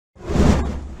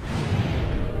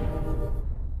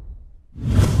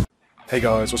Hey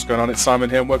guys, what's going on? It's Simon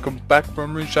here and welcome back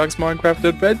from RunesharkMinecraft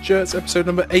Adventure. It's episode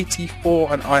number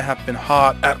 84 and I have been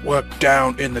hard at work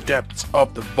down in the depths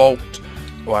of the vault.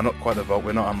 Well, not quite the vault,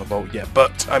 we're not on the vault yet,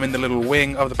 but I'm in the little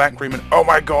wing of the back room and oh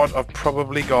my god, I've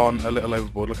probably gone a little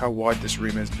overboard. Look how wide this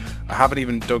room is. I haven't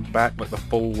even dug back like the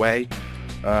full way.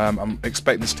 I'm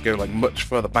expecting this to go like much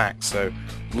further back, so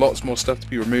lots more stuff to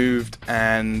be removed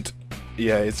and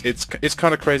yeah, it's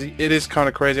kind of crazy. It is kind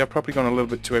of crazy. I've probably gone a little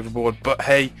bit too overboard, but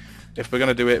hey, if we're going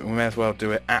to do it, we may as well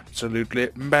do it absolutely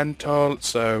mental.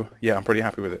 So yeah, I'm pretty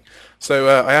happy with it. So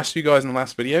I asked you guys in the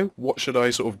last video, what should I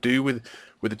sort of do with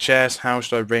the chest? How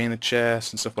should I rain the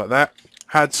chest and stuff like that?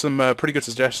 Had some pretty good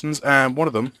suggestions, and one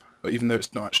of them, even though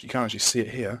it's not actually, you can't actually see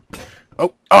it here.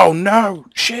 Oh no,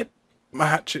 shit! My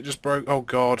hatchet just broke. Oh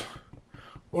god.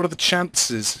 What are the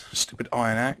chances? Stupid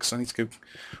iron axe. I need to go.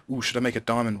 Ooh, should I make a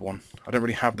diamond one? I don't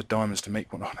really have the diamonds to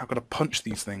make one. Oh, I've got to punch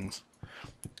these ththings.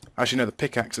 Actually, no, the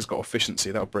pickaxe has got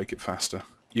efficiency. That'll break it faster,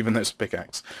 even though it's a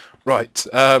pickaxe. Right.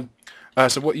 So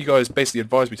what you guys basically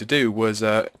advised me to do was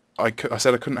I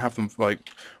said I couldn't have them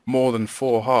like more than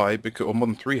 4 high, or more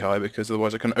than 3 high, because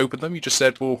otherwise I couldn't open them. You just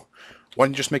said, well, why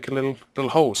don't you just make a little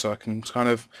hole so I can kind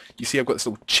of, you see, I've got this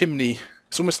little chimney.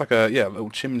 It's almost like a little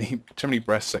chimney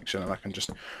breast section, and I can just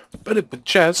put it with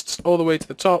chests all the way to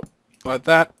the top like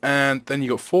that, and then you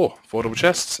got four double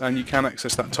chests, and you can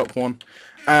access that top one,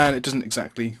 and it doesn't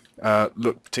exactly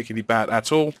look particularly bad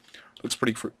at all. Looks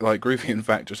pretty like groovy, in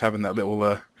fact, just having that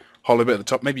little hollow bit at the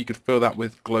top. Maybe you could fill that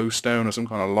with glowstone or some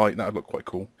kind of light. That would look quite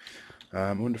cool.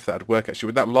 I wonder if that would work actually.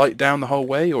 Would that light down the whole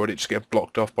way, or would it just get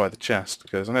blocked off by the chest?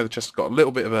 Because I know the chest has got a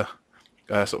little bit of a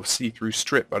sort of see-through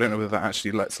strip. I don't know whether that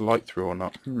actually lets light through or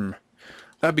not.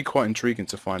 That'd be quite intriguing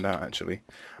to find out actually.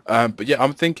 But yeah,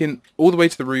 I'm thinking all the way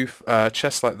to the roof,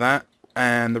 chests like that,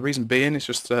 and the reason being is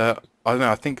just I don't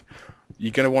know. I think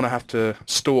you're going to want to have to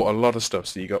store a lot of stuff.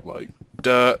 So you got like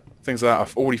dirt, things like that.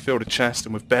 I've already filled a chest,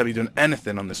 and we've barely done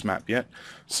anything on this map yet.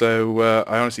 So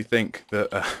I honestly think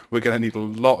that we're going to need a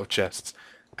lot of chests,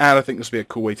 and I think this will be a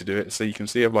cool way to do it. So you can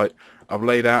see I've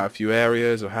laid out a few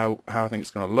areas of how I think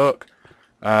it's going to look.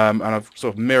 And I've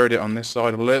sort of mirrored it on this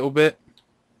side a little bit.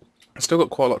 I've still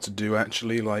got quite a lot to do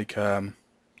actually. Like I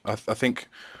think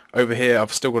over here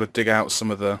I've still got to dig out some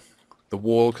of the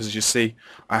wall, because as you see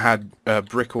I had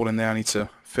brick all in there. I need to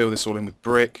fill this all in with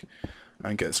brick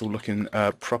and get this all looking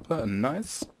proper and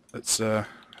nice. It's I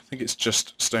think it's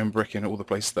just stone brick in all the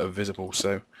places that are visible.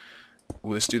 So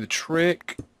will this do the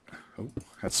trick? Oh,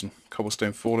 had some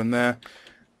cobblestone fall in there.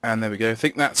 And there we go. I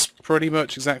think that's pretty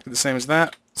much exactly the same as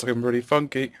that. It's looking pretty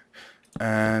funky.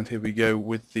 And here we go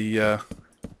with the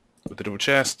double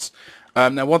chests.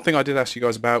 Now, one thing I did ask you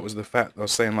guys about was the fact I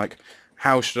was saying, like,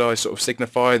 how should I sort of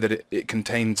signify that it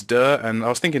contains dirt? And I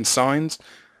was thinking signs.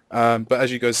 But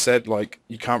as you guys said, like,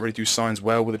 you can't really do signs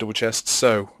well with a double chest.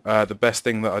 So the best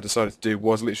thing that I decided to do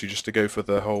was literally just to go for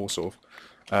the whole sort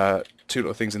of 2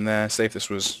 little things in there. Say if this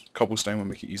was cobblestone, we'll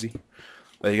make it easy.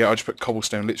 There you go, I just put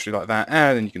cobblestone literally like that,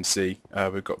 and then you can see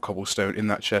we've got cobblestone in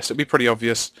that chest. It'd be pretty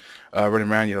obvious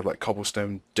running around. You have like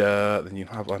cobblestone dirt, then you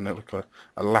have like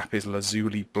a lapis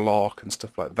lazuli block and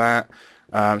stuff like that.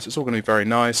 So it's all going to be very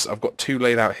nice. I've got 2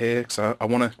 laid out here because I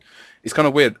want to. It's kind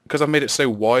of weird because I've made it so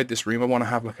wide, this room. I want to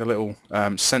have like a little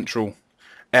central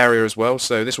area as well.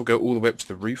 So this will go all the way up to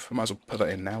the roof. I might as well put that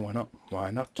in now. Why not?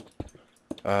 Why not?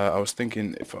 I was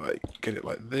thinking if I get it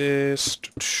like this.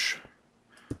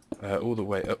 All the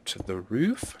way up to the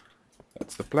roof.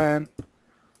 That's the plan.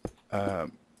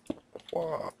 And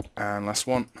last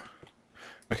one.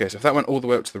 Okay, so if that went all the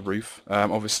way up to the roof,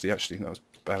 obviously, actually, that was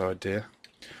a bad idea.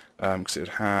 Because it would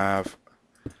have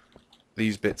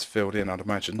these bits filled in, I'd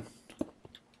imagine.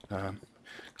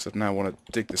 Because I'd now want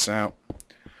to dig this out.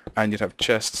 And you'd have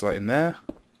chests like in there.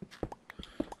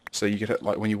 So you get,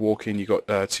 like, when you walk in, you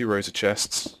got 2 rows of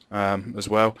chests as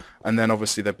well, and then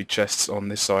obviously there'd be chests on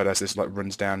this side as this like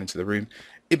runs down into the room.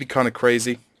 It'd be kind of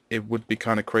crazy. It would be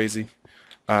kind of crazy,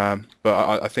 but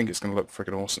I think it's going to look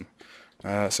freaking awesome.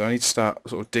 So I need to start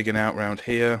sort of digging out around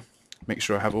here, make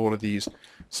sure I have all of these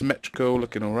symmetrical,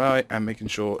 looking all right, and making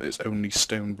sure it's only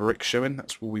stone brick showing.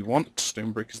 That's what we want.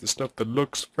 Stone brick is the stuff that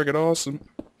looks freaking awesome.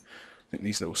 I think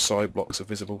these little side blocks are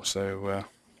visible, so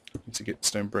need to get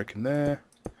stone brick in there.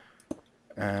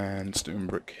 And stone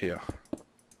brick here.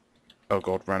 Oh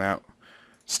god, ran out.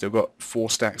 Still got 4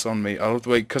 stacks on me. I love the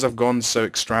way, because I've gone so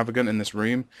extravagant in this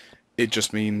room, it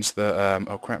just means that,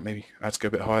 oh crap, maybe I had to go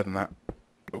a bit higher than that.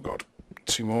 Oh god,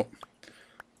 2 more.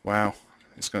 Wow,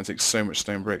 it's going to take so much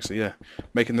stone brick. So yeah,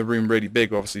 making the room really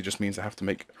big obviously just means I have to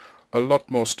make a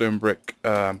lot more stone brick,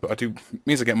 but it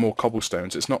means I get more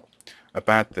cobblestones. It's not a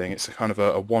bad thing. It's a kind of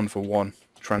a 1-for-1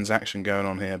 transaction going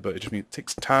on here, but it just means it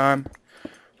takes time.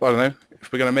 But I don't know.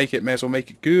 If we're going to make it, may as well make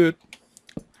it good.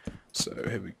 So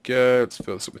here we go. Let's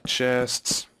fill this up with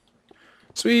chests.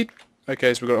 Sweet.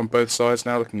 Okay, so we've got it on both sides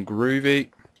now, looking groovy.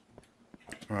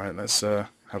 Alright, let's have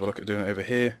a look at doing it over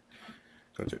here.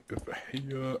 Got to do it over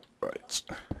here. Right.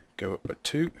 Go up by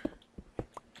 2.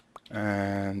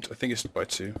 And I think it's by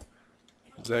 2.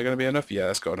 Is that going to be enough? Yeah,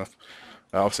 that's got enough.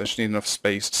 Obviously I just need enough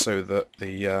space so that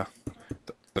the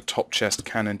top chest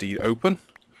can indeed open.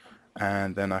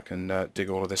 And then I can dig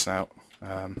all of this out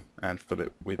and fill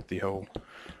it with the old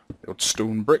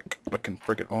stone brick. Looking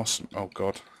friggin' awesome. Oh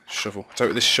god, shovel.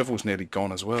 So this shovel's nearly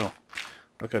gone as well.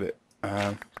 Look at it.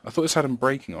 I thought this had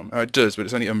unbreaking on. Oh, it does, but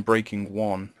it's only unbreaking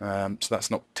 1, so that's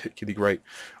not particularly great.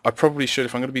 I probably should,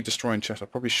 if I'm going to be destroying chests, I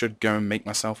probably should go and make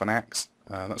myself an axe.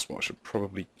 That's what I should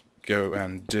probably go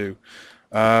and do.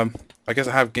 I guess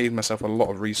I have gained myself a lot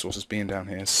of resources being down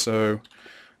here, so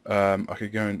I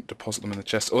could go and deposit them in the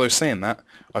chest. Although saying that,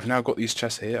 I've now got these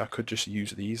chests here. I could just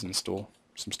use these and store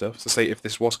some stuff. So say if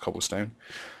this was cobblestone,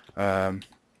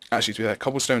 actually to be fair,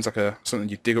 cobblestone's like something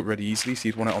you dig up really easily, so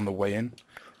you'd want it on the way in.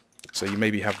 So you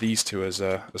maybe have these two as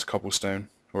cobblestone,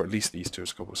 or at least these two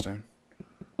as cobblestone.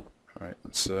 Alright,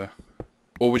 let's or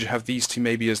would you have these two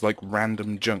maybe as like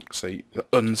random junk, say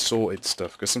unsorted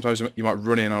stuff? Because sometimes you might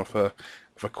run in off a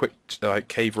quick like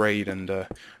cave raid and don't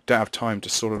have time to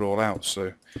sort it all out.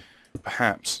 So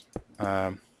perhaps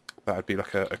that would be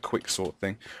like a quick sort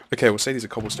thing. Okay, we'll say these are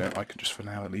cobblestone. I can just for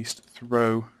now at least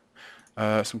throw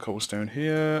some cobblestone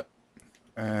here.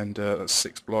 And that's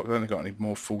 6 blocks. I don't think I've got any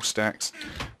more full stacks.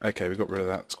 Okay, we got rid of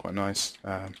that. That's quite nice.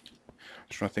 Just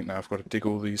trying to think now. I've got to dig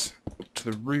all these up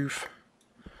to the roof.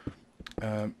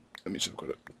 Let me just.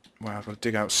 Wow, I've got to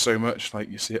dig out so much. Like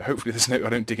you see it. Hopefully, I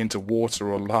don't dig into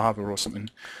water or lava or something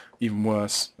even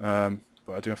worse. But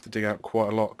I do have to dig out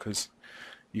quite a lot because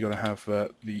you got to have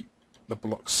the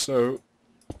blocks so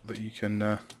that you can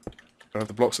have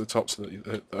the blocks at the top so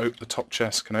that the top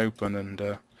chest can open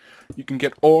and. You can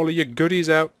get all of your goodies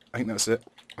out. I think that's it.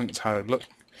 I think that's how it look.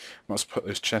 Might as well put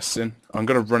those chests in. I'm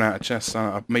going to run out of chests.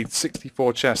 I've made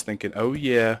 64 chests thinking, oh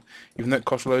yeah, even though it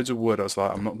costs loads of wood, I was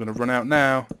like, I'm not going to run out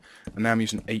now. And now I'm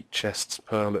using 8 chests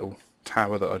per little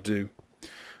tower that I do.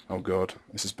 Oh god,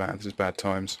 this is bad. This is bad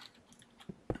times.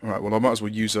 Alright, well I might as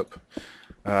well use up.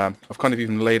 I've kind of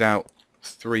even laid out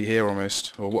 3 here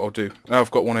almost. Or what I'll do. Now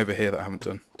I've got 1 over here that I haven't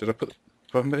done. Have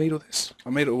I made all this? I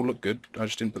made it all look good. I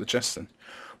just didn't put the chests in.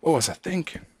 What was I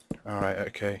thinking? Alright,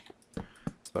 okay.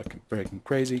 It's like breaking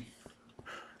crazy.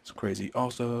 It's crazy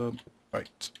awesome.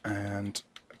 Right, and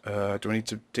do I need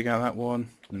to dig out that one?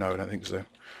 No, I don't think so.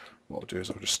 What I'll do is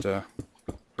I'll just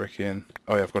brick in.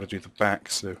 Oh yeah, I've got to do the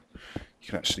back so you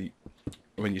can actually,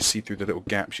 when you see through the little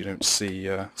gaps you don't see,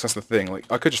 so that's the thing,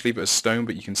 like I could just leave it as stone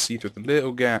but you can see through the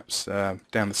little gaps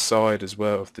down the side as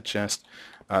well of the chest.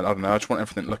 And I don't know, I just want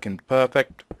everything looking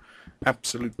perfect.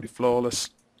 Absolutely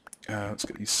flawless. Let's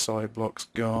get these side blocks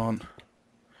gone.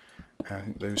 I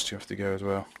think those 2 have to go as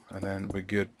well, and then we're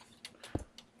good.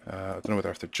 I don't know whether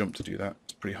I have to jump to do that.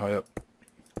 It's pretty high up.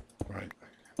 Right,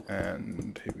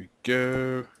 and here we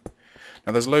go.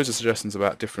 Now there's loads of suggestions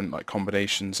about different like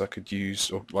combinations I could use,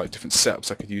 or like different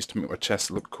setups I could use to make my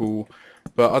chest look cool.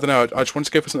 But I don't know. I just wanted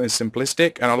to go for something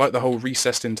simplistic, and I like the whole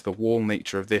recessed into the wall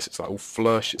nature of this. It's like all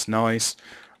flush. It's nice.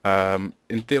 Like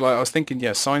I was thinking,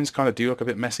 yeah, signs kind of do look a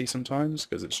bit messy sometimes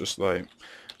because it's just like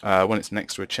when it's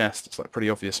next to a chest, it's like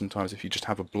pretty obvious sometimes if you just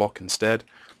have a block instead.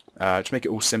 Just make it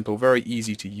all simple, very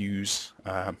easy to use.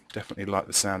 Definitely like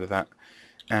the sound of that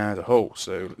as a whole.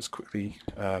 So let's quickly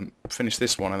finish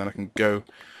this one, and then I can go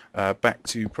back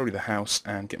to probably the house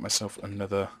and get myself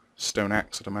another stone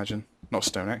axe. I'd imagine, not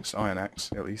stone axe, iron axe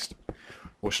at least.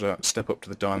 Or should I step up to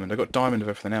the diamond? I got diamond of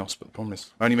everything else, but the problem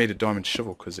is I only made a diamond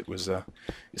shovel because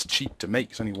it's cheap to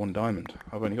make. It's only 1 diamond.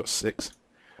 I've only got 6.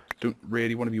 Don't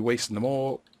really want to be wasting them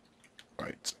all.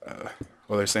 Right.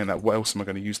 Well, they're saying that what else am I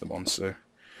going to use them on? So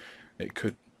it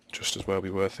could just as well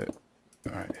be worth it.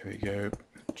 All right, here we go.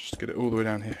 Just get it all the way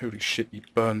down here. Holy shit! You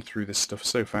burn through this stuff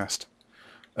so fast.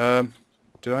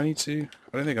 Did I need to?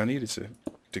 I don't think I needed to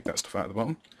dig that stuff out at the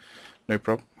bottom. No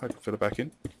problem. I can fill it back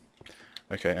in.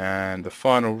 Okay, and the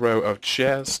final row of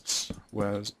chests,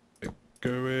 where's it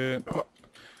going? Oh,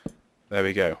 there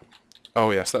we go.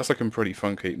 Oh yes, that's looking pretty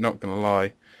funky, not gonna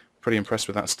lie. Pretty impressed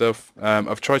with that stuff.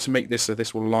 I've tried to make this so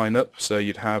this will line up, so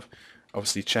you'd have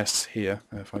obviously chests here.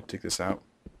 If I dig this out.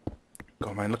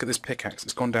 God man, look at this pickaxe,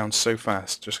 it's gone down so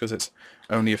fast, just because it's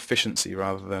only efficiency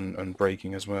rather than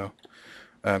unbreaking as well.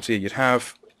 So yeah, you'd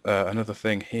have another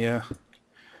thing here.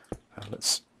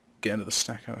 Let's get into the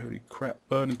stack out. Holy crap,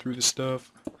 burning through the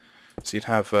stuff. So you'd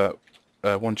have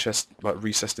 1 chest like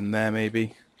recessed in there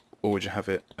maybe. or would you have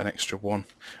it an extra one?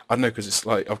 I don't know, because it's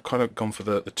like I've kind of gone for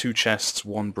the 2 chests,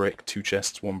 1 brick, 2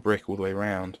 chests, 1 brick all the way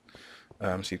around.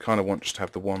 So you kind of want just to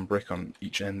have the 1 brick on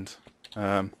each end.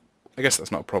 I guess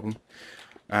that's not a problem.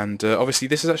 And obviously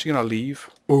this is actually going to leave.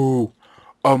 Ooh,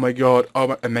 oh my god,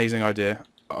 oh, amazing idea.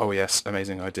 Oh yes,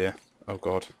 amazing idea. Oh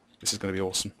god, this is going to be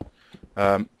awesome.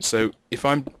 So if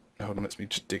I'm... Hold on, let me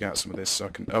just dig out some of this so I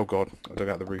can... Oh god, I dug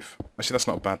out the roof. Actually, that's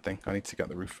not a bad thing. I need to dig out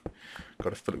the roof.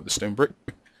 Got to fill it with a stone brick.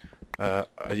 Yeah,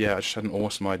 I just had an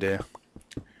awesome idea.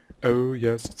 Oh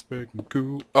yes, it's freaking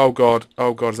cool. Oh god,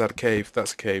 is that a cave?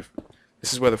 That's a cave.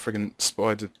 This is where the friggin'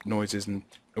 spider noises and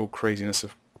all craziness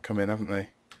have come in, haven't they?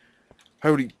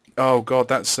 Holy... Oh god,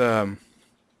 that's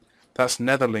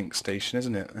Netherlink station,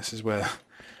 isn't it? This is where...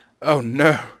 Oh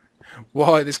no!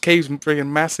 Why? This cave's friggin'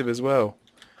 massive as well.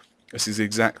 This is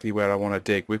exactly where I want to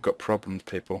dig. We've got problems,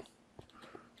 people.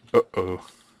 Uh-oh.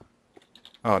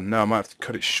 Oh no, I might have to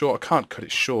cut it short. I can't cut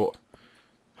it short.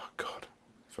 Oh god.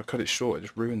 If I cut it short, it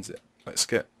just ruins it. Let's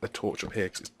get the torch up here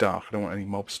because it's dark. I don't want any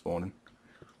mobs spawning.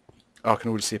 Oh, I can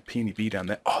already see a peony bee down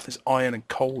there. Oh, there's iron and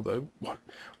coal though.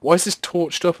 Why is this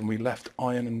torched up and we left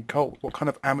iron and coal? What kind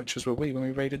of amateurs were we when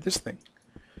we raided this thing?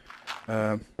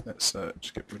 Let's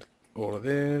just get rid of all of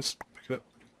this. Pick it up.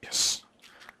 Yes.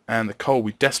 And the coal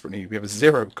we desperately need. We have a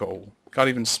 0 coal. Can't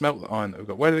even smelt the iron that we've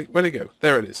got. Where'd it go?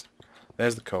 There it is.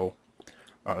 There's the coal.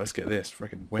 Alright, let's get this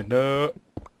freaking window.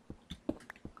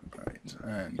 Right,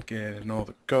 and get in all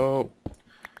the coal.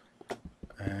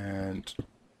 And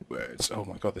where it's... Oh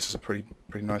my god, this is a pretty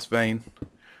nice vein.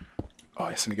 Oh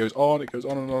yes, and it goes on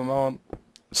and on and on.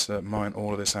 Let's mine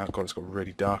all of this out. God, it's got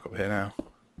really dark up here now.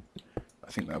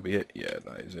 I think that'll be it. Yeah,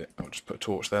 that is it. I'll just put a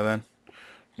torch there then.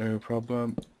 No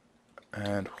problem.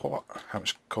 And what? How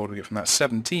much coal do we get from that?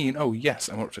 17. Oh yes,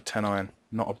 I'm up to 10 iron.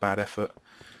 Not a bad effort.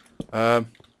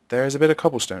 There is a bit of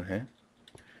cobblestone here.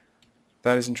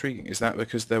 That is intriguing. Is that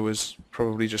because there was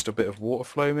probably just a bit of water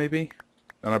flow maybe?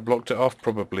 And I blocked it off?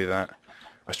 Probably that.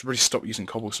 I should really stop using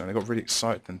cobblestone. I got really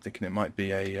excited then thinking it might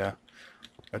be a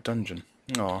dungeon.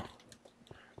 Aw.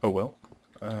 Oh well.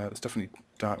 It's definitely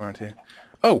dark around here.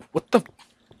 Oh, what the...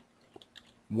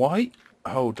 Why?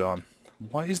 Hold on.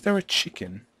 Why is there a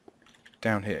chicken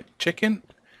down here? Chicken?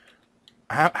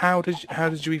 How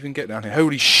did you even get down here?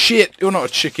 Holy shit! You're not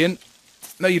a chicken!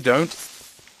 No you don't.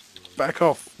 Back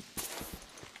off.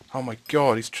 Oh my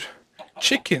god, he's...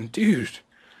 Chicken, dude!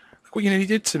 Look what you nearly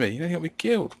did to me. You nearly got me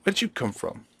killed. Where did you come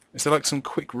from? Is there like some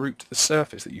quick route to the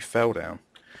surface that you fell down?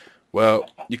 Well,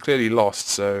 you clearly lost,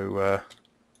 so...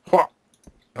 What?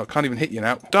 I can't even hit you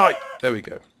now. Die! There we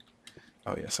go.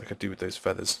 Oh yes, I could do with those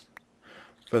feathers.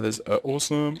 Feathers are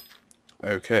awesome.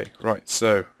 Okay, right,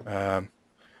 so...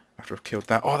 after I've killed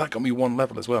that... Oh, that got me 1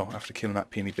 level as well, after killing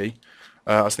that peony bee.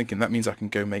 I was thinking that means I can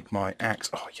go make my axe.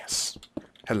 Oh, yes.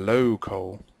 Hello,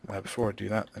 coal. Before I do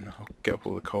that, then I'll get up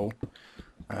all the coal.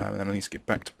 And then I need to get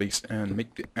back to base and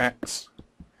make the axe.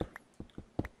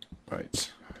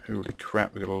 Right. Holy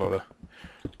crap, we got a lot of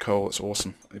coal. That's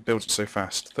awesome. It builds it so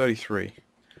fast. 33.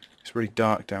 It's really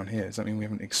dark down here. Does that mean we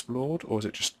haven't explored? Or is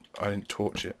it just I didn't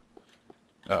torch it?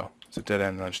 Oh, it's a dead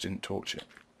end and I just didn't torch it.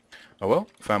 Oh well,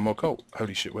 found more coal.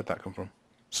 Holy shit, where'd that come from?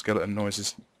 Skeleton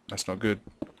noises. That's not good.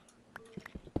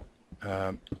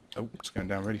 Oh, it's going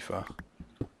down really far.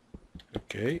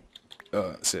 Okay.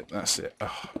 Oh, that's it.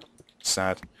 Oh,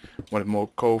 sad. Wanted more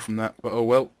coal from that, but oh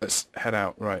well, let's head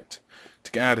out. Right.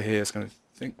 To get out of here is going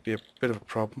to be a bit of a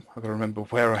problem. I've got to remember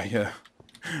where I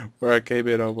came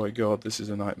in. Oh my god, this is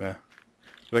a nightmare.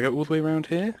 Did I go all the way around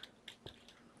here?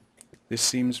 This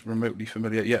seems remotely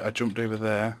familiar. Yeah, I jumped over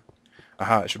there.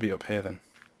 Aha, it should be up here then.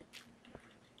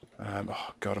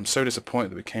 Oh god, I'm so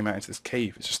disappointed that we came out into this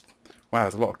cave. It's just... Wow,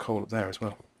 there's a lot of coal up there as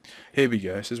well. Here we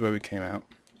go, this is where we came out.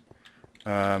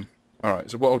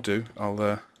 Alright, so what I'll do,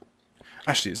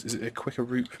 actually, is it a quicker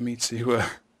route for me to...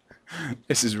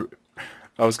 This is...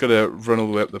 I was going to run all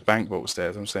the way up the bank vault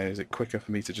stairs. I'm saying, is it quicker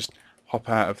for me to just hop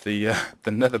out of the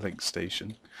Netherlink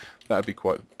station? That would be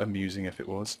quite amusing if it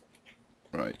was.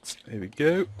 Right, here we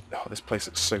go. Oh, this place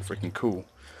looks so freaking cool.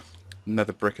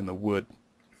 Nether brick in the wood.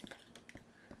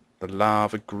 The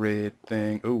lava grid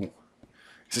thing. Ooh.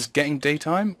 Is this getting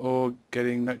daytime or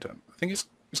getting nighttime? I think it's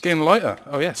getting lighter.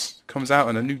 Oh yes, comes out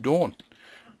in a new dawn.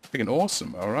 Freaking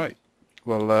awesome. Alright.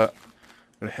 Well, I'm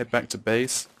going to head back to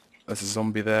base. There's a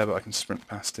zombie there, but I can sprint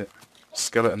past it.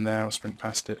 Skeleton there, I'll sprint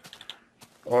past it.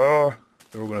 Oh,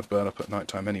 they're all going to burn up at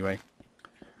nighttime anyway.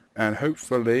 And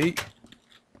hopefully,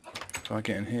 if I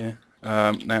get in here...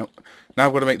 now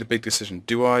I've got to make the big decision.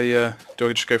 Do I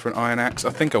just go for an iron axe?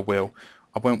 I think I will.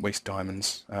 I won't waste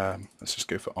diamonds. Let's just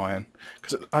go for iron.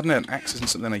 Because, I don't know, an axe isn't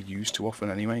something I use too often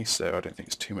anyway, so I don't think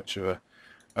it's too much of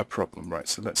a problem. Right,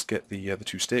 so let's get the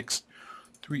 2 sticks.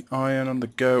 3 iron on the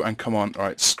go, and come on.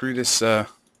 Alright, screw this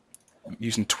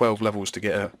using 12 levels to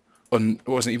get a... it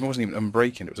wasn't even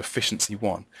unbreaking, it was efficiency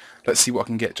 1. Let's see what I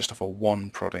can get just off a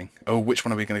 1 prodding. Oh, which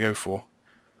one are we going to go for?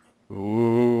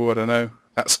 Ooh, I don't know.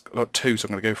 That's got 2, so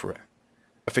I'm going to go for it.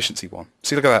 Efficiency 1.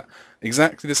 See, look at that.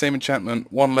 Exactly the same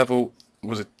enchantment. 1 level.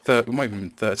 Was it it might have been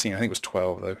 13. I think it was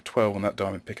 12 though. 12 on that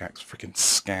diamond pickaxe. Freaking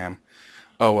scam.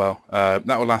 Oh well.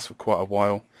 That will last for quite a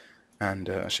while. And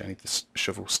actually I need this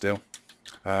shovel still.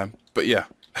 But yeah.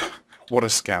 What a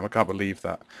scam. I can't believe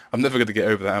that. I'm never going to get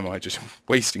over that, am I? Just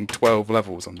wasting 12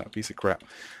 levels on that piece of crap.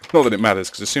 Not that it matters,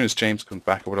 because as soon as James comes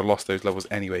back I would have lost those levels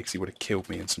anyway, because he would have killed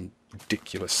me in some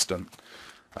ridiculous stunt.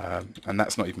 And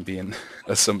that's not even being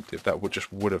assumptive, that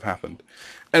would have happened.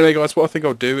 Anyway guys, what I think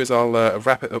I'll do is I'll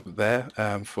wrap it up there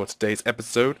for today's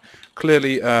episode.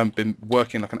 Clearly been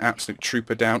working like an absolute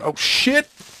trooper down. Oh shit!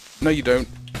 No you don't.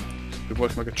 Been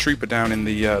working like a trooper down in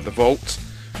the vault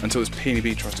until this peony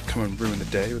bee tries to come and ruin the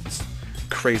day with this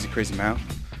crazy mouth.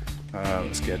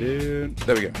 Let's get in.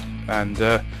 There we go. And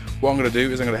what I'm going to do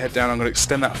is I'm going to head down. I'm going to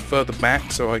extend that further back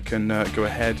so I can go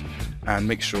ahead and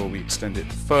make sure we extend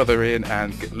it further in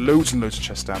and get loads and loads of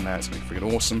chests down there. It's going to be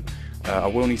freaking awesome. I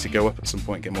will need to go up at some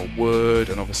point, get more wood,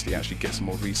 and obviously actually get some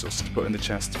more resources to put in the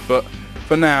chest. But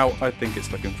for now, I think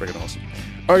it's looking freaking awesome.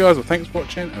 Alright guys, well thanks for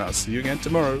watching, and I'll see you again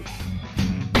tomorrow.